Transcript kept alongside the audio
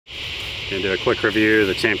Gonna do a quick review of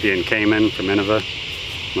the Champion Caiman from Innova.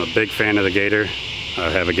 I'm a big fan of the gator. I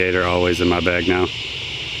have a gator always in my bag now.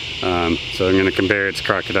 So I'm gonna compare its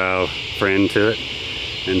crocodile friend to it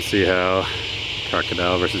and see how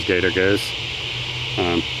crocodile versus gator goes.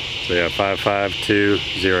 So we have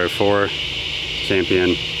 55204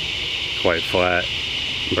 Champion, quite flat,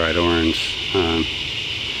 bright orange.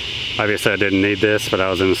 Obviously I didn't need this, but I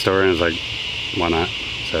was in the store and I was like, why not?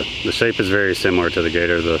 So the shape is very similar to the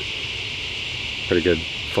gator, the pretty good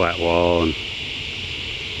flat wall, and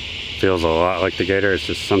feels a lot like the gator. It's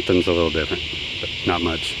just something's a little different, but not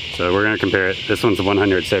much. So we're gonna compare it. This one's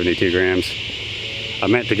 172 grams. I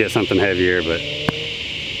meant to get something heavier, but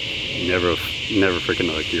never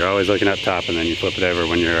freaking look. You're always looking up top and then you flip it over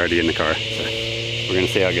when you're already in the car. So we're gonna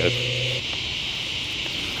see how it goes.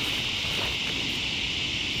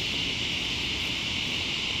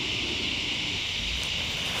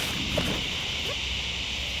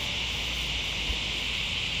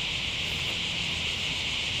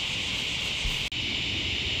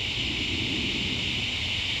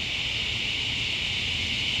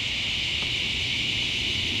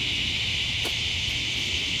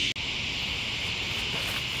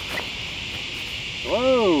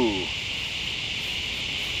 Whoa!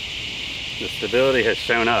 The stability has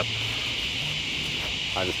shown up.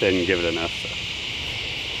 I just didn't give it enough. So.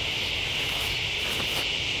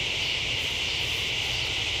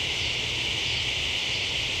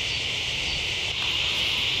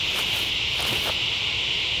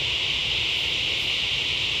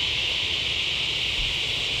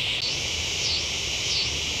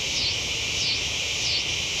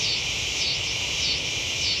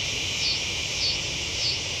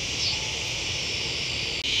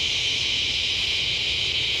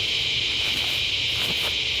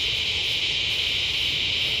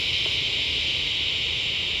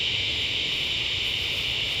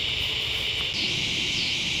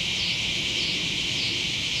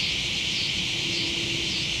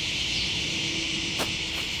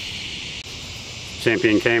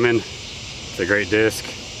 Champion Caiman, it's a great disc.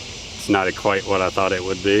 It's not quite what I thought it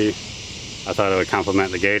would be. I thought it would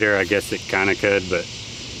complement the gator. I guess it kind of could, but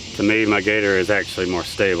to me my gator is actually more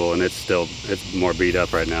stable, and it's more beat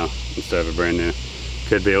up right now instead of a brand new.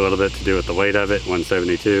 Could be a little bit to do with the weight of it,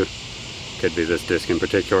 172. Could be this disc in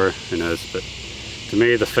particular, who knows. But to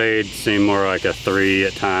me the fade seemed more like a 3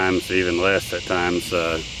 at times, even less at times,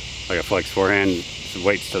 like a flex forehand. It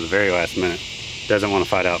waits to the very last minute. Doesn't want to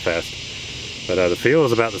fight out fast. But the feel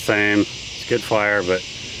is about the same. It's a good flyer, but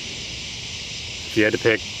if you had to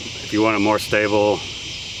pick, if you want it more stable,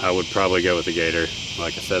 I would probably go with the gator.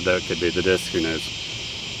 Like I said, though, it could be the disc, who knows.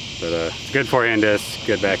 But it's a good forehand disc,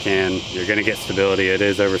 good backhand. You're gonna get stability. It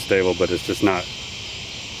is overstable, but it's just not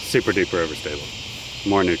super duper overstable.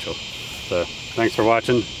 More neutral. So thanks for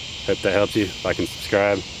watching. Hope that helps you. Like and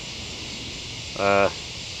subscribe.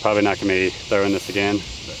 Probably not gonna be throwing this again.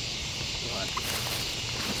 But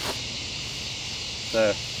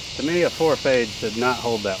so, to me, a 4 fade should not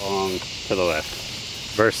hold that long to the left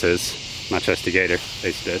versus my trusty gator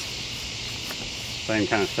base disc. Same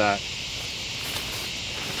kind of shot.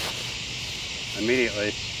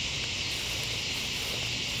 Immediately,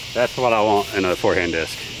 that's what I want in a forehand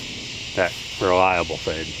disc. That reliable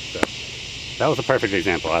fade. So, that was a perfect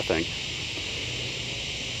example, I think.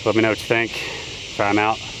 Let me know what you think. Try them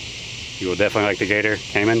out. You will definitely like the gator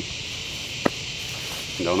Caiman.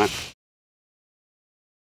 Until next.